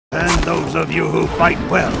And those of you who fight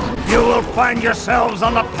well, you will find yourselves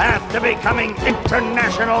on the path to becoming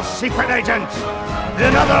international secret agents.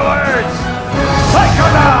 In other words,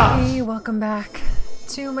 Psychonauts! Hey, welcome back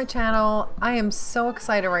to my channel. I am so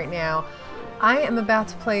excited right now. I am about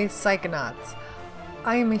to play Psychonauts.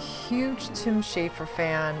 I am a huge Tim Schafer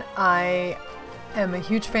fan. I am a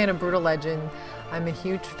huge fan of Brutal Legend. I'm a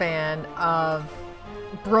huge fan of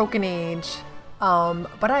Broken Age,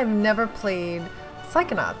 but I've never played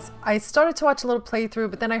Psychonauts. I started to watch a little playthrough,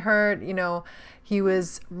 but then I heard, he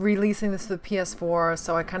was releasing this for the PS4,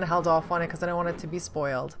 so I kind of held off on it because I don't want it to be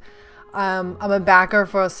spoiled. I'm a backer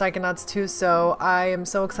for Psychonauts 2, so I am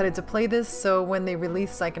so excited to play this. So when they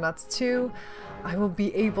release Psychonauts 2, I will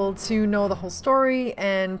be able to know the whole story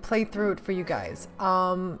and play through it for you guys. A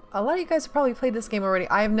lot of you guys have probably played this game already.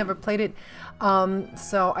 I have never played it,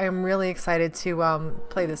 so I am really excited to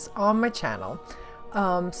play this on my channel.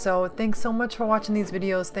 So thanks so much for watching these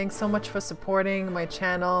videos. Thanks so much for supporting my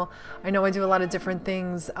channel. I know I do a lot of different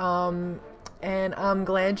things, and I'm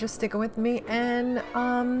glad you're sticking with me and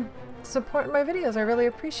supporting my videos. I really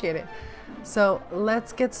appreciate it. So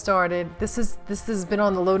let's get started. This has been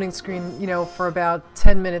on the loading screen, for about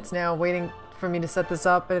 10 minutes now, waiting for me to set this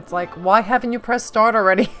up, and it's like, why haven't you pressed start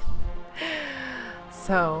already?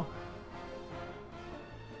 So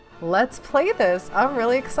let's play this. I'm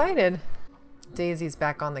really excited. Daisy's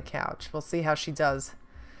back on the couch. We'll see how she does.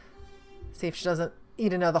 See if she doesn't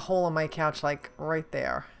eat another hole on my couch, like right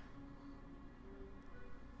there.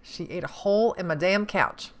 She ate a hole in my damn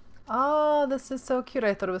couch. Oh, this is so cute.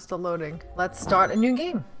 I thought it was still loading. Let's start a new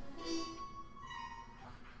game.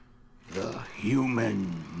 The human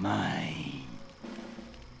mind.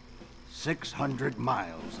 600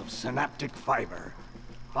 miles of synaptic fiber.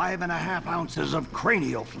 5.5 ounces of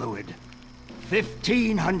cranial fluid.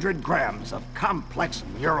 1,500 grams of complex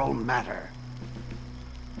neural matter.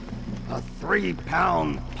 A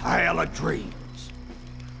 3-pound pile of dreams.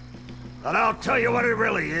 But I'll tell you what it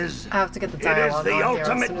really is. I have to get the It is dialogue the on here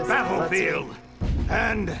ultimate as battlefield.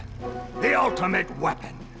 And the ultimate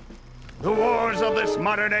weapon. The wars of this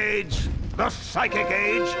modern age, the psychic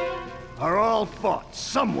age, are all fought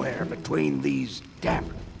somewhere between these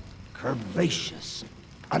damp, curvaceous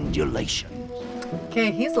undulations.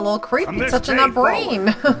 Okay, he's a little creepy, From this touching day that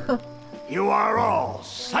brain. You are all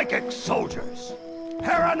psychic soldiers,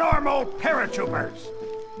 paranormal paratroopers,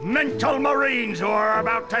 mental marines who are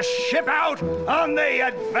about to ship out on the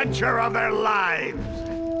adventure of their lives.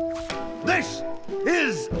 This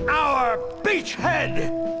is our beachhead,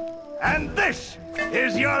 and this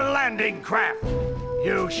is your landing craft.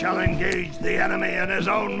 You shall engage the enemy in his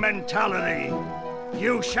own mentality.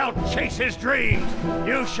 You shall chase his dreams.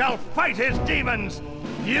 You shall fight his demons.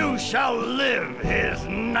 You shall live his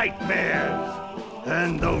nightmares.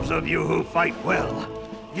 And those of you who fight well,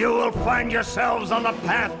 you will find yourselves on the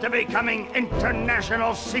path to becoming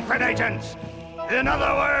international secret agents. In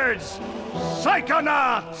other words,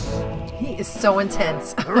 Psychonauts. He is so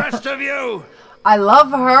intense. The rest of you, I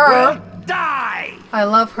love her. will die. I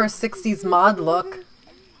love her 60s mod look.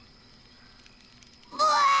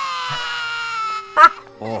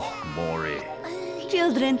 Oh, Maury.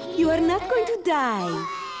 Children, you are not going to die.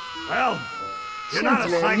 Well, you're not a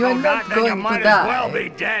Children, you're not psychonaut, then you going to might as die. well be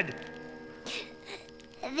dead.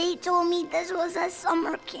 They told me this was a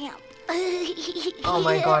summer camp. Oh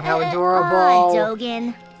my god, how Ah, adorable.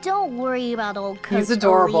 Dogen, don't worry about old Coach He's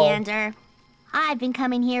adorable. Oleander. I've been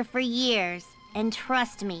coming here for years, and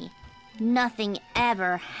trust me, nothing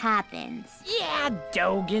ever happens. Yeah,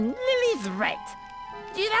 Dogen, Lily's right.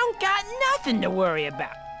 You don't got nothing to worry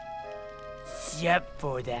about. Except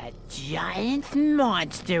for that giant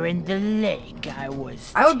monster in the lake I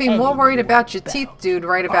would be more worried about your teeth, dude,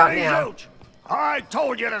 right about Hey, now. Zilch, I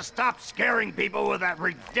told you to stop scaring people with that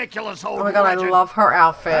ridiculous old Oh my god, I legend. love her I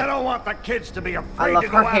outfit. don't want the kids to be afraid I love to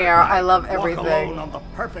go her out hair. at night, I love walk everything. alone on the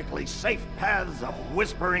perfectly safe paths of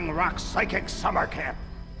Whispering Rock Psychic Summer Camp.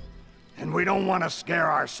 And we don't want to scare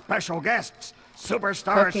our special guests,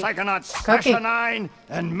 Superstar Cookie. Psychonauts Cookie. Sasha 9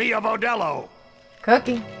 and Mia Vodello.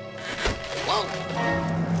 Cookie.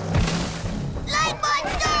 Light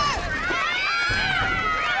monster!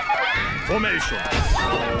 Formation.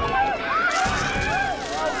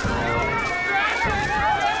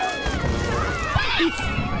 It's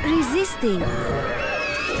resisting.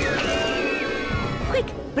 Quick,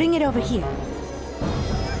 bring it over here.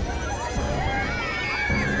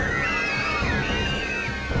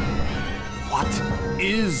 What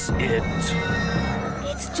is it?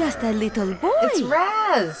 It's just a little boy. It's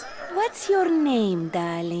Raz. What's your name,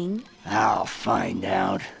 darling? I'll find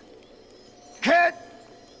out. Kid,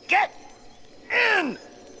 get in!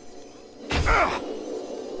 Ugh.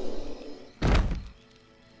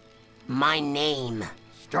 My name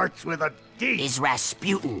Starts with a D. is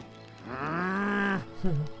Rasputin.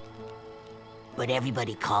 But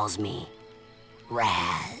everybody calls me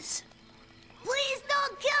Raz. Please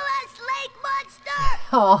don't kill us, Lake Monster!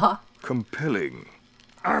 Aw. Compelling.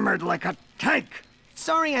 Armored like a tank.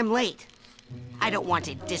 Sorry I'm late. I don't want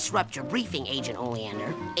to disrupt your briefing, Agent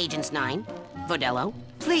Oleander. Agents 9, Vodello,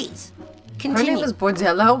 please, Her name continue. is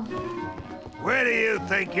Bordello. Where do you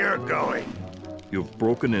think you're going? You've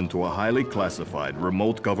broken into a highly classified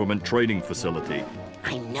remote government training facility.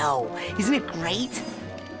 I know. Isn't it great?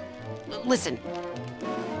 Listen,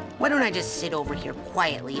 why don't I just sit over here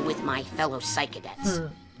quietly with my fellow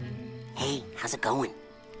Psychadets? Hey, how's it going?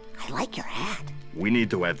 I like your hat. We need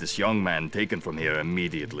to have this young man taken from here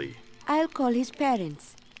immediately. I'll call his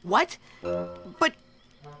parents. What? But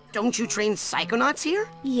don't you train psychonauts here?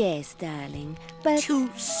 Yes, darling, but... To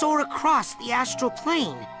soar across the astral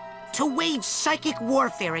plane. To wage psychic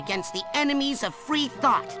warfare against the enemies of free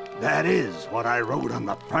thought. That is what I wrote on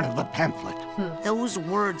the front of the pamphlet. Those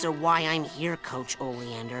words are why I'm here, Coach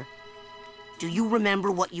Oleander. Do you remember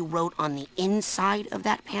what you wrote on the inside of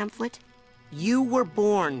that pamphlet? You were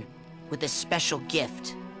born with a special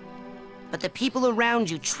gift. But the people around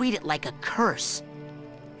you treat it like a curse.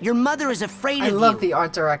 Your mother is afraid I of you. love the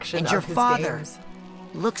art direction And of your his father games.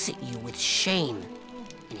 looks at you with shame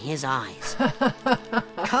in his eyes.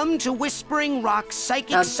 Come to Whispering Rock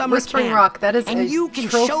Psychic Summer Whispering Camp, Rock, that is and a you can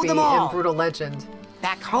trophy show them all. in Brutal Legend.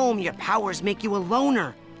 Back home, your powers make you a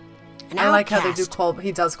loner, an I like how they outcast.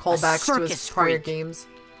 he does callbacks to his circus prior freak. games.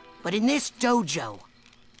 But in this dojo,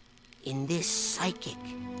 in this psychic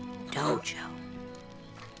dojo,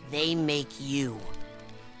 they make you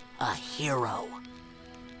a hero.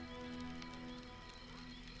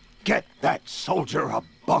 Get that soldier a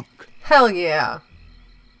bunk. Hell yeah.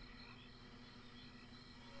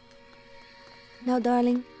 Now,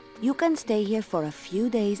 darling, you can stay here for a few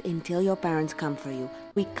days until your parents come for you.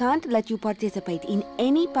 We can't let you participate in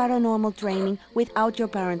any paranormal training without your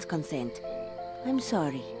parents' consent. I'm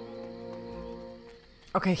sorry.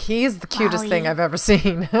 Okay, he's the cutest Wow, thing you- I've ever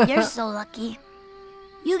seen. You're so lucky.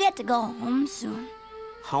 You get to go home soon.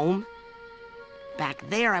 Home? Back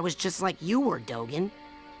there, I was just like you were, Dogen.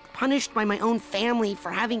 Punished by my own family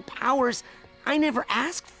for having powers I never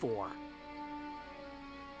asked for.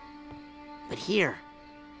 But here,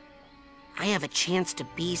 I have a chance to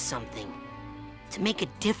be something, to make a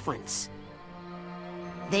difference.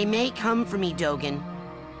 They may come for me, Dogen,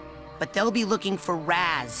 but they'll be looking for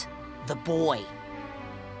Raz, the boy.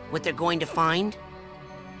 What they're going to find,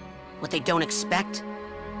 what they don't expect,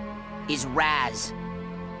 is Raz,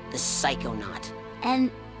 the Psychonaut.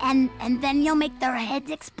 And then you'll make their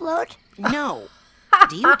heads explode? No.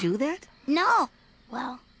 Do you do that? No.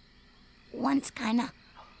 Well, once kinda.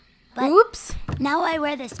 But Oops. now I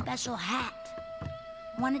wear this special hat.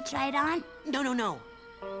 Want to try it on? No.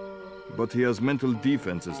 But he has mental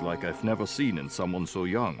defenses like I've never seen in someone so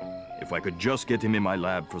young. If I could just get him in my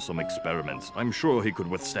lab for some experiments, I'm sure he could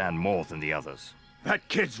withstand more than the others. That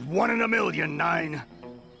kid's 1 in a million, 9.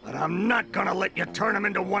 But I'm not gonna let you turn him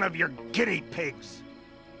into one of your guinea pigs.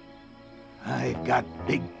 I've got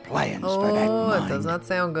big plans for that Oh, mind. it does not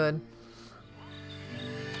sound good.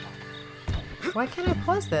 Why can't I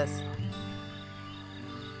pause this?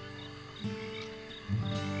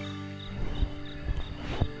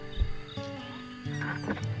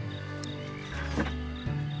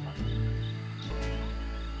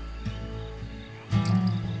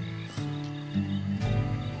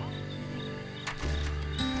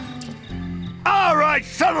 All right,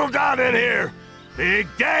 settle down in here. Big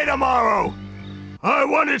day tomorrow. I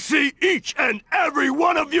want to see each and every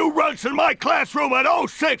one of you runts in my classroom at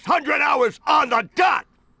 0600 hours on the dot.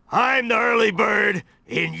 I'm the early bird,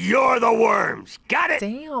 and you're the worms. Got it?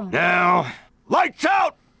 Damn. Now, lights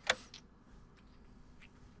out!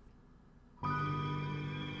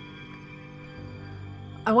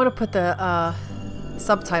 I want to put the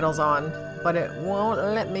subtitles on, but it won't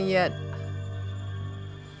let me yet.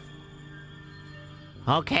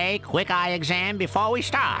 Okay, quick eye exam before we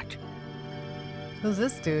start. Who's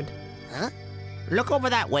this dude? Huh? Look over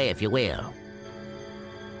that way if you will.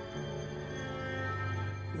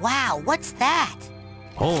 Wow, what's that?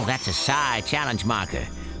 Oh, that's a Psi challenge marker.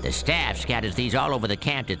 The staff scatters these all over the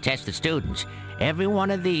camp to test the students. Every one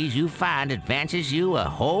of these you find advances you a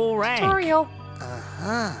whole rank. Tutorial.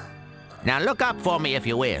 Now look up for me if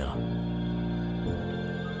you will.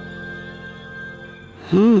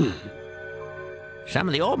 Some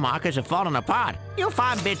of the old markers have fallen apart. You'll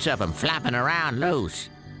find bits of them flapping around loose.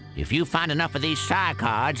 If you find enough of these Psi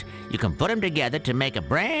cards, you can put them together to make a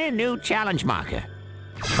brand new challenge marker.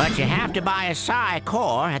 But you have to buy a Psy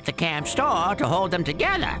core at the camp store to hold them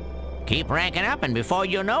together. Keep ranking up, and before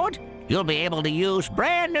you know it, you'll be able to use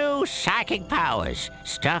brand new psychic powers.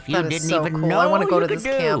 Stuff you didn't even know I want to go to you this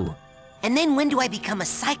could do. camp. And then when do I become a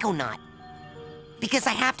Psychonaut? Because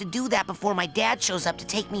I have to do that before my dad shows up to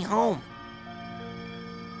take me home.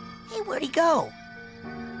 Hey, where'd he go?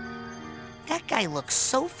 That guy looks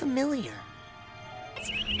so familiar.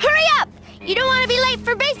 Hurry up! You don't want to be late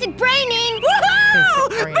for basic braining!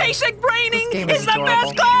 Woohoo! Basic braining is the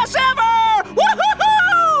best class ever!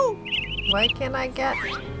 Woohoo! Why can't I get...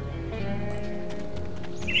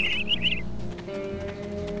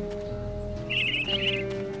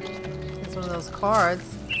 It's one of those cards.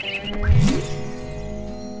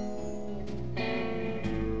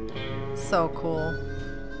 So cool.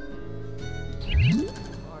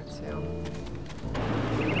 R2.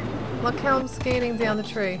 Look how I'm skating down the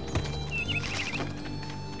tree.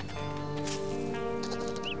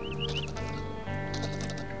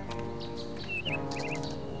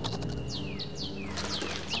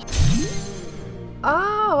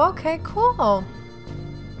 Oh, okay, cool.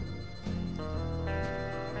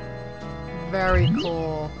 Very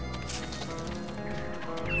cool.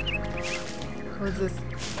 What's this?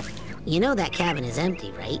 You know that cabin is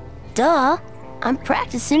empty, right? Duh. I'm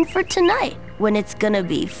practicing for tonight, when it's gonna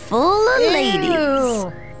be full of ladies.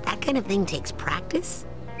 Ew. That kind of thing takes practice?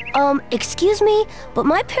 Excuse me, but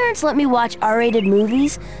my parents let me watch R-rated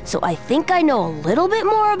movies, so I think I know a little bit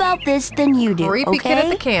more about this than you do, Creepy okay? kid at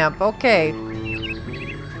the camp, okay.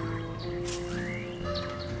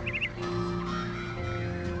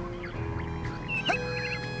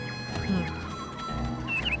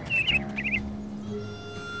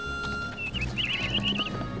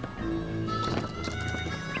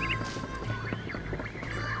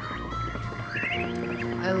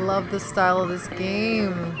 I love the style of this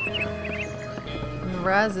game. And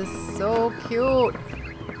Raz is so cute.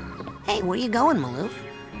 Hey, where you going, Maloof?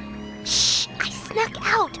 Shh! I snuck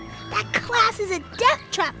out! That class is a death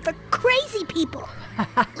trap for crazy people!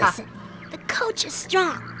 Listen, the coach is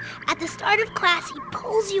strong. At the start of class, he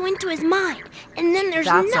pulls you into his mind, and then there's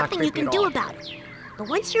That's not nothing you creepy can at do all. about it. But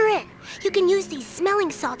once you're in, you can use these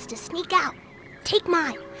smelling salts to sneak out. Take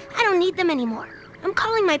mine. I don't need them anymore. I'm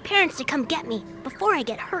calling my parents to come get me before I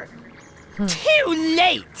get hurt. Too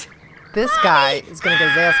late! This guy is gonna get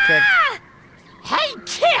his ass kicked. Hey,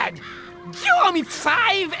 kid! You owe me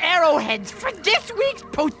 5 arrowheads for this week's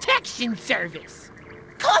protection service.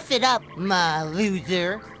 Cough it up, my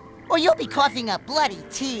loser, or you'll be coughing up bloody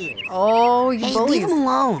tears. Oh, you Hey, bullies. leave him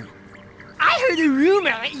alone. I heard a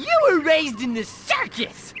rumor that you were raised in the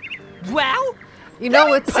circus. Well, You know let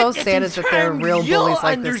me what's so put this sad in is that there are terms real you'll bullies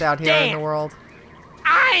like this out here in the understand. world.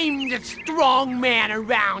 I'm the strong man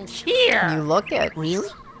around here. You look it. Really?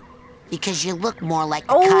 Because you look more like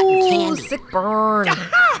the cotton Oh, candy. sick burn.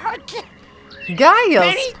 Benny,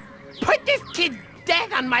 Gaius. put this kid's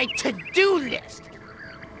death on my to-do list.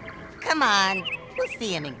 Come on, we'll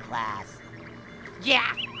see him in class.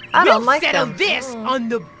 Yeah, I don't we'll like settle them. this on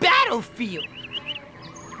the battlefield.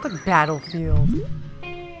 The battlefield.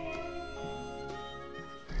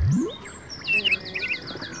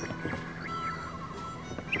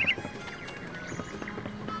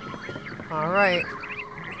 All right.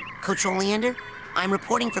 Coach Oleander, I'm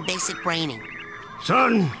reporting for basic braining.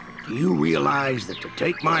 Son, do you realize that to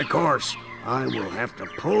take my course, I will have to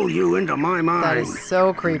pull you into my mind? That is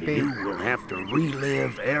so creepy. You will have to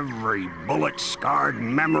relive every bullet-scarred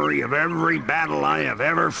memory of every battle I have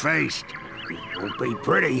ever faced. It won't be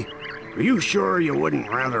pretty. Are you sure you wouldn't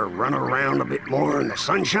rather run around a bit more in the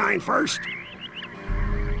sunshine first?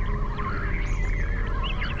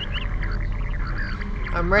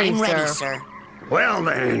 I'm ready, I'm sir. ready, sir. Well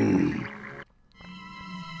then.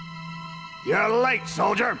 You're late,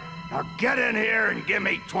 soldier. Now get in here and give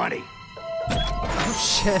me 20.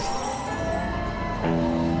 Oh, shit.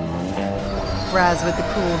 Raz with the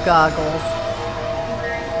cool goggles.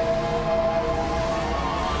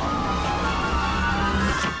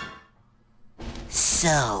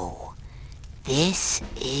 So, this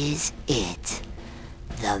is it.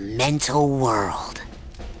 The mental world.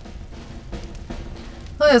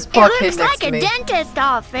 Look at this poor It kid looks next like to a me. dentist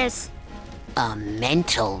office. A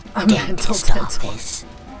mental A mental dentist dental. office.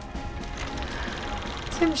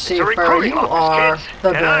 Tim It's a Schafer, recruiting you office, are kids, the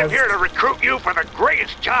and I'm best. here to recruit you for the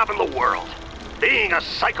greatest job in the world, being a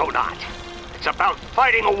psychonaut. It's about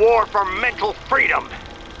fighting a war for mental freedom.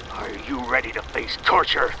 Are you ready to face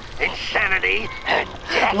torture, insanity, and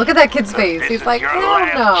death? Look at that kid's face. This He's is like, your hell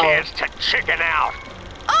last no. chance to chicken out.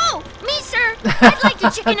 Oh, me, sir. I'd like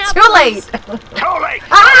to chicken out. Too late. please. Too late,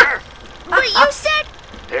 Ah! soldier. But you said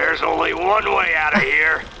There's only one way out of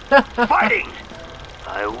here. Fighting!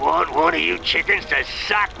 I want one of you chickens to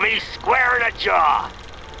sock me square in the jaw.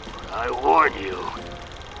 But I warn you,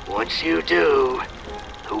 once you do,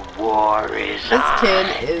 the war is on. This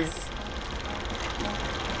kid is...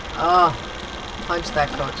 Oh, punch that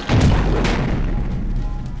coach.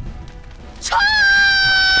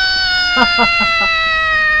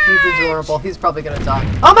 He's adorable. He's probably gonna die.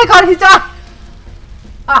 Oh my god, he died!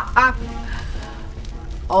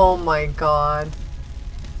 Oh my god.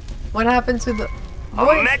 What happened to the...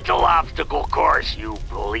 A mental obstacle course, you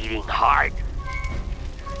bleeding heart.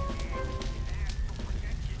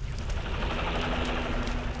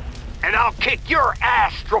 And I'll kick your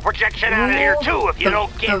astral projection out of here too if you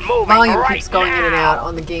don't get moving right now. The volume keeps going in and out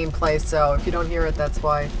on the gameplay, so if you don't hear it, that's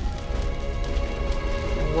why.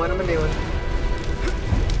 What am I doing?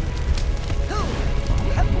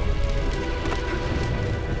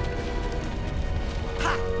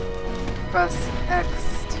 Press X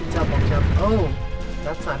to double jump. Oh,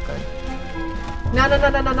 that's not good. No, no, no,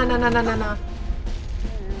 no, no, no, no, no, no, no, no.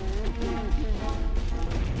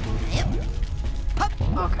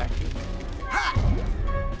 Okay.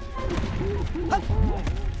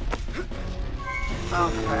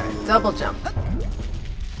 Okay, double jump.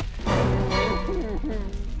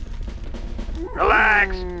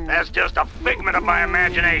 Relax. That's just a figment of my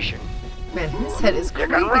imagination. Man, his head is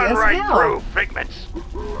creepy You can run as right hell. through figments.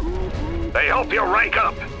 They help you rank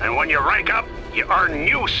up, and when you rank up, you earn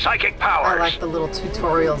new psychic powers. I like the little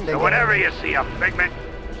tutorials they So give. whenever you see a figment,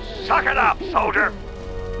 suck it up, soldier.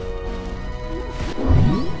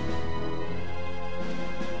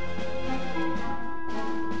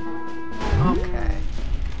 Okay.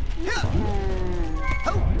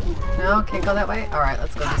 No, can't go that way? Alright,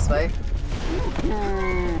 let's go this way.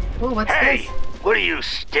 Ooh, what's Hey, this? what are you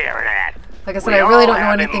staring at? Like I said, I really don't know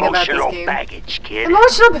anything about this Emotional game. baggage, kid.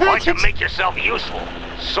 Emotional Why don't you baggage? make yourself useful?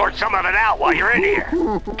 Sort some of it out while you're in here.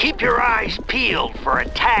 Keep your eyes peeled for a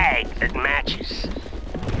tag that matches.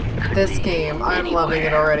 Could This be game, I'm anywhere. loving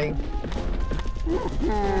it already.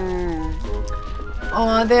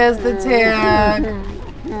 Oh, there's the tag.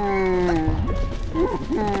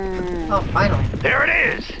 Oh, finally. There it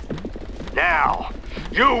is. Now,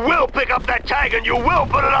 you will pick up that tag and you will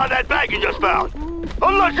put it on that bag you just found.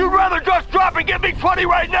 Unless you'd rather just drop and give me 20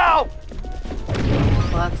 right now.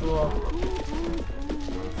 Well, that's a little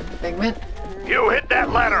figment. You hit that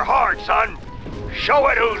ladder hard, son. Show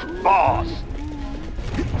it who's boss.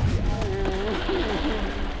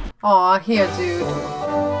 Aw, here, dude.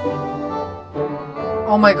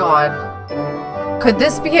 Oh my god. Could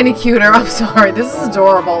this be any cuter? I'm sorry, this is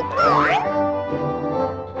adorable.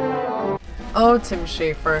 Oh, Tim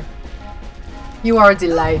Schafer. You are a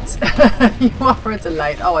delight. You are a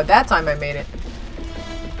delight. Oh, at that time I made it.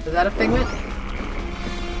 Is that a figment?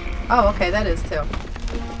 Oh, okay, that is too.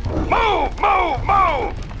 Move, move,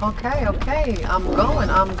 move! Okay, okay. I'm going,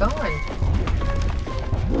 I'm going.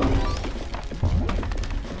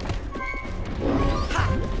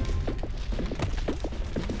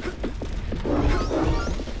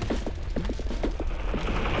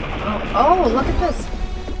 Oh, look at this.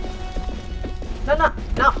 No, no,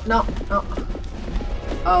 no, no, no.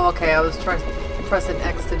 Oh, okay, I was pressing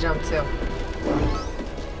X to jump too.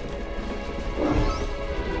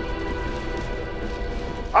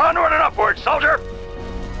 Onward and upward, soldier!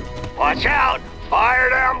 Watch out! Fire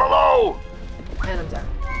down below! And I'm down.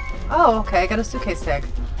 Oh, okay, I got a suitcase tag.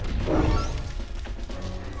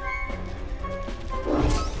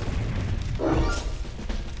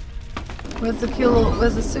 Where's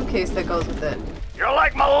the suitcase that goes with it? You're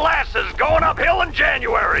like molasses going uphill in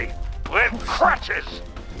January! With crutches!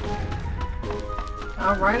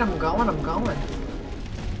 Alright, I'm going, I'm going.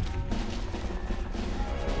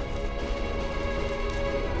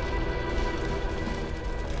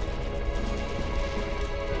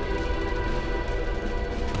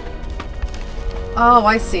 Oh,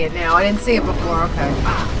 I see it now. I didn't see it before. Okay.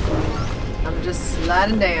 I'm just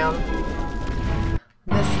sliding down.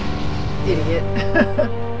 This idiot.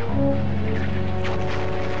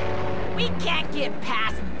 We can't get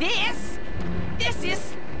past this! This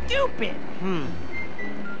is stupid!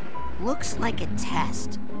 Looks like a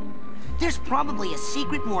test. There's probably a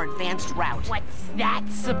secret, more advanced route. What's that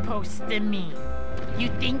supposed to mean? You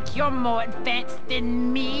think you're more advanced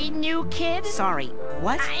than me, new kid? Sorry,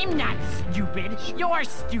 what? I'm not stupid. You're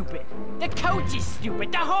stupid. The coach is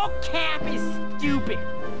stupid. The whole camp is stupid.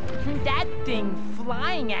 That thing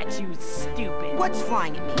flying at you's stupid. What's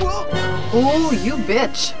flying at me? Ooh, you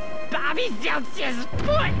bitch. Bobby Zeltz's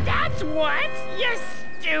foot, that's what! You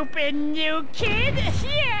stupid new kid!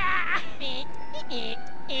 Yeah!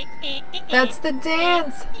 That's the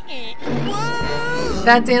dance.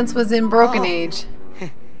 That dance was in Broken Age.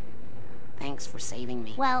 Thanks for saving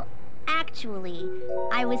me. Well, actually,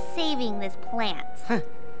 I was saving this plant.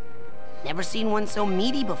 Never seen one so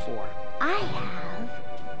meaty before. I have.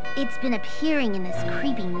 It's been appearing in this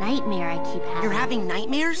creepy nightmare I keep having. You're having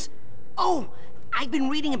nightmares? Oh, I've been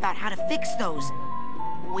reading about how to fix those.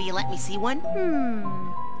 Will you let me see one?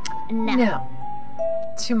 No. No.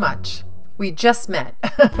 Too much. We just met.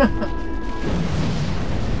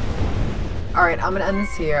 Alright, I'm gonna end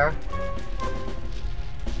this here.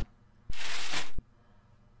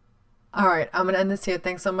 Alright, I'm gonna end this here.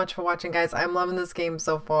 Thanks so much for watching, guys. I'm loving this game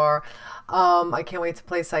so far. I can't wait to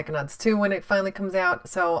play Psychonauts 2 when it finally comes out.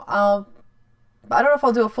 So I don't know if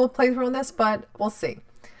I'll do a full playthrough on this, but we'll see.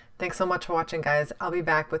 Thanks so much for watching, guys. I'll be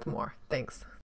back with more. Thanks.